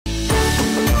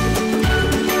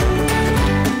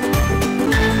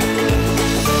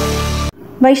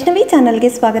ವೈಷ್ಣವಿ ಚಾನಲ್ಗೆ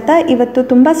ಸ್ವಾಗತ. ಇವತ್ತು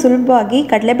ತುಂಬ ಸುಲಭವಾಗಿ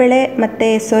ಕಡಲೆಬೇಳೆ ಮತ್ತು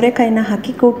ಸೋರೆಕಾಯಿನ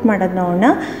ಹಾಕಿ ಕೂಟ್ ಮಾಡೋದು ನೋಡೋಣ.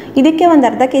 ಇದಕ್ಕೆ ಒಂದು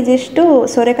ಅರ್ಧ ಕೆಜಿಯಷ್ಟು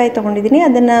ಸೋರೆಕಾಯಿ ತೊಗೊಂಡಿದ್ದೀನಿ.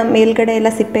 ಅದನ್ನು ಮೇಲ್ಗಡೆ ಎಲ್ಲ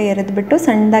ಸಿಪ್ಪೆ ಎರೆದ್ಬಿಟ್ಟು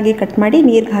ಸಣ್ಣದಾಗಿ ಕಟ್ ಮಾಡಿ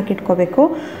ನೀರಿಗೆ ಹಾಕಿಟ್ಕೋಬೇಕು.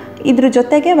 ಇದ್ರ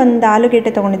ಜೊತೆಗೆ ಒಂದು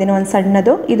ಆಲೂಗೆಡ್ಡೆ ತೊಗೊಂಡಿದ್ದೀನಿ, ಒಂದು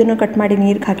ಸಣ್ಣದು, ಇದನ್ನು ಕಟ್ ಮಾಡಿ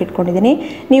ನೀರಿಗೆ ಹಾಕಿಟ್ಕೊಂಡಿದ್ದೀನಿ.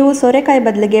 ನೀವು ಸೋರೆಕಾಯಿ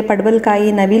ಬದಲಿಗೆ ಪಡವಲಕಾಯಿ,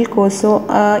 ನವಿಲು ಕೋಸು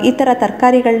ಈ ಥರ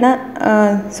ತರಕಾರಿಗಳನ್ನ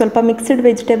ಸ್ವಲ್ಪ ಮಿಕ್ಸ್ಡ್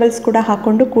ವೆಜಿಟೇಬಲ್ಸ್ ಕೂಡ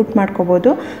ಹಾಕ್ಕೊಂಡು ಕೂಟ್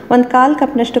ಮಾಡ್ಕೋಬೋದು. ಒಂದು 1/4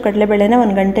 ಕಪ್ನಷ್ಟು ಕಡಲೆಬೇಳೆನ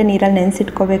 1 ಗಂಟೆ ನೀರಲ್ಲಿ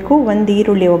ನೆನೆಸಿಟ್ಕೋಬೇಕು. ಒಂದು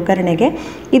ಈರುಳ್ಳಿ ಒಗ್ಗರಣೆಗೆ.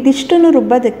 ಇದಿಷ್ಟನ್ನು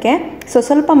ರುಬ್ಬೋದಕ್ಕೆ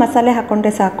ಸ್ವಲ್ಪ ಮಸಾಲೆ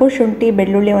ಹಾಕ್ಕೊಂಡ್ರೆ ಸಾಕು. ಶುಂಠಿ,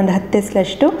 ಬೆಳ್ಳುಳ್ಳಿ ಒಂದು 10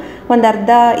 ಎಸಳಷ್ಟು, ಒಂದು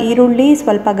ಅರ್ಧ ಈರುಳ್ಳಿ,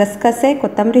 ಸ್ವಲ್ಪ ಗಸಗಸೆ,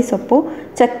 ಕೊತ್ತಂಬರಿ ಸೊಪ್ಪು,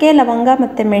 ಚಕ್ಕೆ, ಲವಂಗ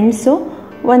ಮತ್ತು ಮೆಣಸು,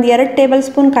 ಒಂದು 2 ಟೇಬಲ್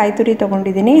ಸ್ಪೂನ್ ಕಾಯಿ ತುರಿ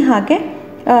ತೊಗೊಂಡಿದ್ದೀನಿ. ಹಾಗೆ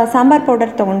ಸಾಂಬಾರು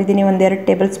ಪೌಡರ್ ತೊಗೊಂಡಿದ್ದೀನಿ, ಒಂದು 2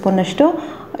 ಟೇಬಲ್ ಸ್ಪೂನಷ್ಟು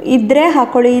ಇದ್ದರೆ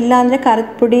ಹಾಕ್ಕೊಳ್ಳಿ. ಇಲ್ಲಾಂದರೆ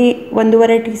ಖಾರದ ಪುಡಿ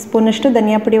 1.5 ಟೀ ಸ್ಪೂನಷ್ಟು,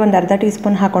 ಧನಿಯಾ ಪುಡಿ ಒಂದು ಅರ್ಧ ಟೀ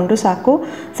ಸ್ಪೂನ್ ಹಾಕ್ಕೊಂಡ್ರು ಸಾಕು.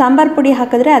 ಸಾಂಬಾರು ಪುಡಿ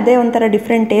ಹಾಕಿದ್ರೆ ಅದೇ ಒಂಥರ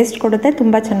ಡಿಫ್ರೆಂಟ್ ಟೇಸ್ಟ್ ಕೊಡುತ್ತೆ,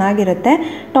 ತುಂಬ ಚೆನ್ನಾಗಿರುತ್ತೆ.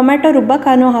 ಟೊಮೆಟೊ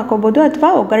ರುಬ್ಬಕ್ಕಾನು ಹಾಕೋಬೋದು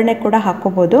ಅಥವಾ ಒಗ್ಗರಣೆ ಕೂಡ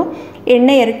ಹಾಕ್ಕೋಬೋದು.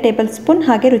 ಎಣ್ಣೆ 2 ಟೇಬಲ್ ಸ್ಪೂನ್,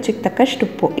 ಹಾಗೆ ರುಚಿಗೆ ತಕ್ಕಷ್ಟು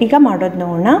ಉಪ್ಪು. ಈಗ ಮಾಡೋದು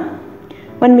ನೋಡೋಣ.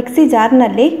 ಒಂದು ಮಿಕ್ಸಿ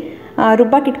ಜಾರ್ನಲ್ಲಿ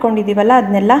ರುಬ್ಬಕ್ಕೆ ಇಟ್ಕೊಂಡಿದ್ದೀವಲ್ಲ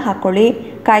ಅದನ್ನೆಲ್ಲ ಹಾಕ್ಕೊಳ್ಳಿ.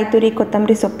 ಕಾಯಿ ತುರಿ,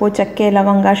 ಕೊತ್ತಂಬರಿ ಸೊಪ್ಪು, ಚಕ್ಕೆ,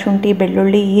 ಲವಂಗ, ಶುಂಠಿ,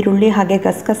 ಬೆಳ್ಳುಳ್ಳಿ, ಈರುಳ್ಳಿ ಹಾಗೆ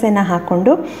ಗಸಗಸೆನ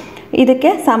ಹಾಕ್ಕೊಂಡು ಇದಕ್ಕೆ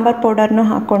ಸಾಂಬಾರು ಪೌಡರ್ನು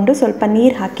ಹಾಕ್ಕೊಂಡು ಸ್ವಲ್ಪ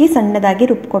ನೀರು ಹಾಕಿ ಸಣ್ಣದಾಗಿ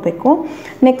ರುಬ್ಕೋಬೇಕು.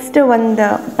 ನೆಕ್ಸ್ಟ್ ಒಂದು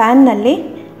ಪ್ಯಾನ್ನಲ್ಲಿ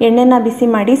ಎಣ್ಣೆನ ಬಿಸಿ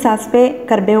ಮಾಡಿ ಸಾಸಿವೆ,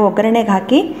 ಕರಿಬೇವು ಒಗ್ಗರಣೆಗೆ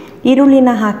ಹಾಕಿ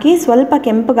ಈರುಳ್ಳಿನ ಹಾಕಿ ಸ್ವಲ್ಪ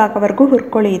ಕೆಂಪಗಾಗೋವರೆಗೂ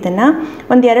ಹುರ್ಕೊಳ್ಳಿ. ಇದನ್ನು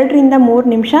ಒಂದು 2 ರಿಂದ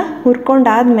 3 ನಿಮಿಷ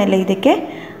ಹುರ್ಕೊಂಡಾದಮೇಲೆ ಇದಕ್ಕೆ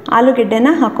ಆಲೂಗೆಡ್ಡೆನ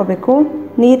ಹಾಕ್ಕೋಬೇಕು.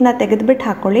 ನೀರನ್ನ ತೆಗೆದುಬಿಟ್ಟು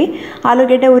ಹಾಕ್ಕೊಳ್ಳಿ.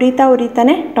 ಆಲೂಗೆಡ್ಡೆ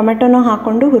ಉರಿತಾನೆ ಟೊಮೆಟೊನೂ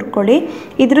ಹಾಕ್ಕೊಂಡು ಹುರ್ಕೊಳ್ಳಿ.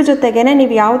 ಇದ್ರ ಜೊತೆಗೇ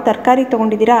ನೀವು ಯಾವ ತರಕಾರಿ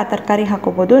ತೊಗೊಂಡಿದ್ದೀರಾ ಆ ತರಕಾರಿ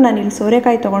ಹಾಕ್ಕೋಬೋದು. ನಾನಿಲ್ಲಿ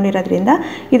ಸೋರೆಕಾಯಿ ತೊಗೊಂಡಿರೋದ್ರಿಂದ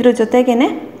ಇದ್ರ ಜೊತೆಗೇ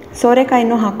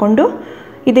ಸೋರೆಕಾಯಿನೂ ಹಾಕ್ಕೊಂಡು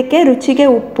ಇದಕ್ಕೆ ರುಚಿಗೆ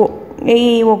ಉಪ್ಪು, ಈ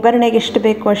ಒಗ್ಗರಣೆಗೆ ಎಷ್ಟು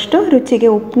ಬೇಕೋ ಅಷ್ಟು ರುಚಿಗೆ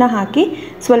ಉಪ್ಪನ್ನ ಹಾಕಿ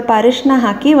ಸ್ವಲ್ಪ ಅರಿಶಿನ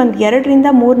ಹಾಕಿ ಒಂದು 2 ರಿಂದ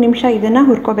 3 ನಿಮಿಷ ಇದನ್ನು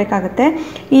ಹುರ್ಕೋಬೇಕಾಗತ್ತೆ.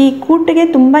 ಈ ಕೂಟಿಗೆ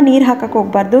ತುಂಬ ನೀರು ಹಾಕಕ್ಕೆ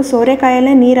ಹೋಗಬಾರ್ದು.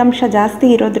 ಸೋರೆಕಾಯಲ್ಲೇ ನೀರಂಶ ಜಾಸ್ತಿ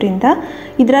ಇರೋದ್ರಿಂದ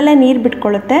ಇದರಲ್ಲೇ ನೀರು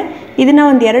ಬಿಟ್ಕೊಳ್ಳುತ್ತೆ. ಇದನ್ನು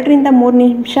ಒಂದು 2 ರಿಂದ 3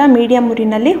 ನಿಮಿಷ ಮೀಡಿಯಮ್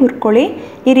ಉರಿನಲ್ಲಿ ಹುರ್ಕೊಳ್ಳಿ.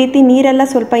 ಈ ರೀತಿ ನೀರೆಲ್ಲ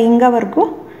ಸ್ವಲ್ಪ ಇಂಗೋವರೆಗೂ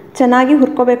ಚೆನ್ನಾಗಿ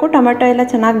ಹುರ್ಕೋಬೇಕು. ಟೊಮೆಟೊ ಎಲ್ಲ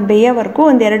ಚೆನ್ನಾಗಿ ಬೇಯೋವರೆಗೂ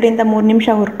ಒಂದು 2 ರಿಂದ 3 ನಿಮಿಷ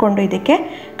ಹುರ್ಕೊಂಡು ಇದಕ್ಕೆ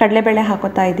ಕಡಲೆಬೇಳೆ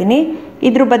ಹಾಕೋತಾ ಇದ್ದೀನಿ.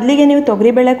 ಇದ್ರ ಬದಲಿಗೆ ನೀವು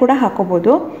ತೊಗರಿಬೇಳೆ ಕೂಡ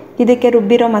ಹಾಕೋಬೋದು. ಇದಕ್ಕೆ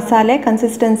ರುಬ್ಬಿರೋ ಮಸಾಲೆ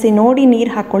ಕನ್ಸಿಸ್ಟೆನ್ಸಿ ನೋಡಿ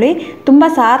ನೀರು ಹಾಕ್ಕೊಳ್ಳಿ. ತುಂಬ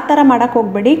ಸಾರು ಥರ ಮಾಡೋಕ್ಕೆ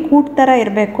ಹೋಗಬೇಡಿ, ಕೂಟ್ ಥರ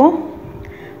ಇರಬೇಕು.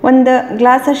 ಒಂದು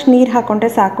ಗ್ಲಾಸಷ್ಟು ನೀರು ಹಾಕ್ಕೊಂಡ್ರೆ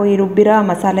ಸಾಕು ಈ ರುಬ್ಬಿರೋ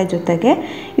ಮಸಾಲೆ ಜೊತೆಗೆ.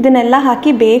 ಇದನ್ನೆಲ್ಲ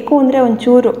ಹಾಕಿ ಬೇಕು ಅಂದರೆ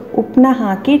ಒಂಚೂರು ಉಪ್ಪನ್ನ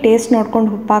ಹಾಕಿ ಟೇಸ್ಟ್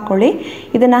ನೋಡ್ಕೊಂಡು ಉಪ್ಪು ಹಾಕ್ಕೊಳ್ಳಿ.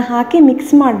 ಇದನ್ನು ಹಾಕಿ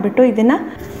ಮಿಕ್ಸ್ ಮಾಡಿಬಿಟ್ಟು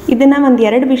ಇದನ್ನು ಒಂದು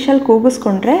 2 ವಿಷಲ್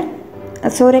ಕೂಗಿಸ್ಕೊಂಡ್ರೆ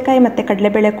ಸೋರೆಕಾಯಿ ಮತ್ತು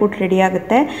ಕಡಲೆಬೇಳೆ ಕೂಟ್ ರೆಡಿ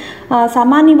ಆಗುತ್ತೆ.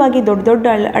 ಸಾಮಾನ್ಯವಾಗಿ ದೊಡ್ಡ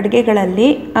ಅಡುಗೆಗಳಲ್ಲಿ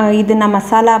ಇದನ್ನು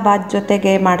ಮಸಾಲ ಬಾತ್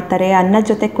ಜೊತೆಗೆ ಮಾಡ್ತಾರೆ, ಅನ್ನದ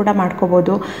ಜೊತೆಗೆ ಕೂಡ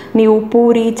ಮಾಡ್ಕೋಬೋದು. ನೀವು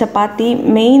puri, chapati,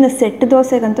 main set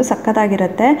ದೋಸೆಗಂತೂ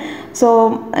ಸಖತ್ತಾಗಿರುತ್ತೆ. So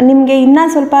ನಿಮಗೆ ಇನ್ನೂ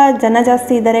ಸ್ವಲ್ಪ ಜನ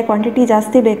ಜಾಸ್ತಿ ಇದ್ದಾರೆ, ಕ್ವಾಂಟಿಟಿ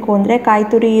ಜಾಸ್ತಿ ಬೇಕು ಅಂದರೆ ಕಾಯಿ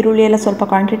ತುರಿ, ಈರುಳ್ಳಿ ಎಲ್ಲ ಸ್ವಲ್ಪ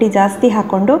ಕ್ವಾಂಟಿಟಿ ಜಾಸ್ತಿ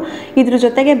ಹಾಕ್ಕೊಂಡು ಇದ್ರ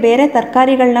ಜೊತೆಗೆ ಬೇರೆ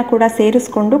ತರಕಾರಿಗಳನ್ನ ಕೂಡ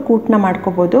ಸೇರಿಸ್ಕೊಂಡು ಕೂಟನ್ನ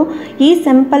ಮಾಡ್ಕೋಬೋದು. ಈ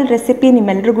ಸಿಂಪಲ್ ರೆಸಿಪಿ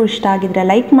ನಿಮ್ಮೆಲ್ರಿಗೂ ಇಷ್ಟ ಆಗಿದ್ರೆ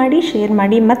ಲೈಕ್ ಮಾಡಿ, ಶೇರ್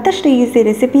ಮಾಡಿ. ಮತ್ತಷ್ಟು ಈಸಿ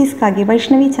ರೆಸಿಪೀಸ್ಗಾಗಿ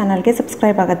ವೈಷ್ಣವಿ ಚಾನಲ್ಗೆ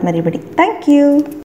ಸಬ್ಸ್ಕ್ರೈಬ್ ಆಗೋದು ಮರಿಬೇಡಿ. Thank you.